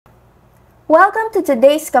Welcome to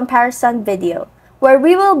today's comparison video, where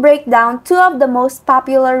we will break down two of the most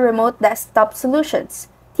popular remote desktop solutions,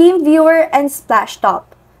 Teamviewer and Splashtop,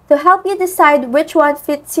 to help you decide which one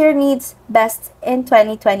fits your needs best in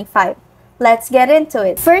 2025. Let's get into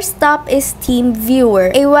it. First up is Teamviewer,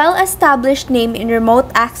 a well-established name in remote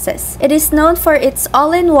access. It is known for its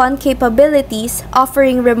all-in-one capabilities,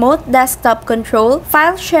 offering remote desktop control,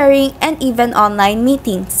 file sharing, and even online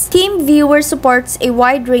meetings. Teamviewer supports a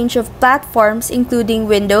wide range of platforms including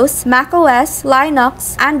Windows, macOS,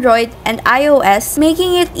 Linux, Android, and iOS,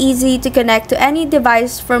 making it easy to connect to any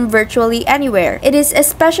device from virtually anywhere. It is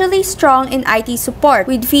especially strong in IT support,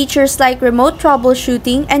 with features like remote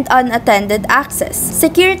troubleshooting and unattended access.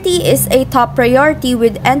 Security is a top priority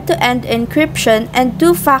with end-to-end encryption and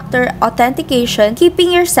two-factor authentication,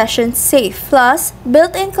 keeping your sessions safe. Plus,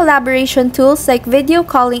 built-in collaboration tools like video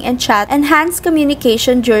calling and chat enhance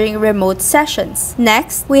communication during remote sessions.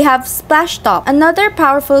 Next, we have Splashtop, another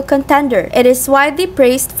powerful contender. It is widely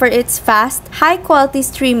praised for its fast, high-quality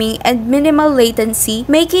streaming and minimal latency,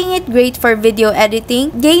 making it great for video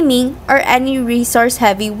editing, gaming, or any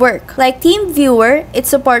resource-heavy work. Like Teamviewer, it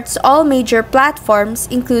supports all major platforms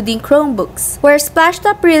including Chromebooks. Where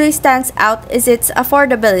Splashtop really stands out is its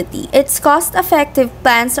affordability. Its cost-effective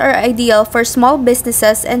plans are ideal for small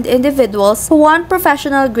businesses and individuals who want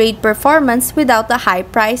professional-grade performance without a high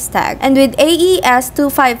price tag. And with AES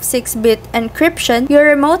 256-bit encryption, your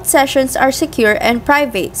remote sessions are secure and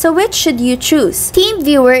private. So which should you choose?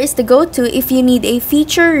 Teamviewer is the go-to if you need a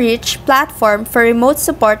feature-rich platform for remote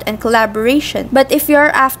support and collaboration. But if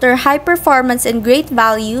you're after high performance and great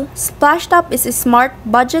value, Splashtop is a smart,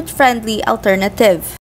 budget-friendly alternative.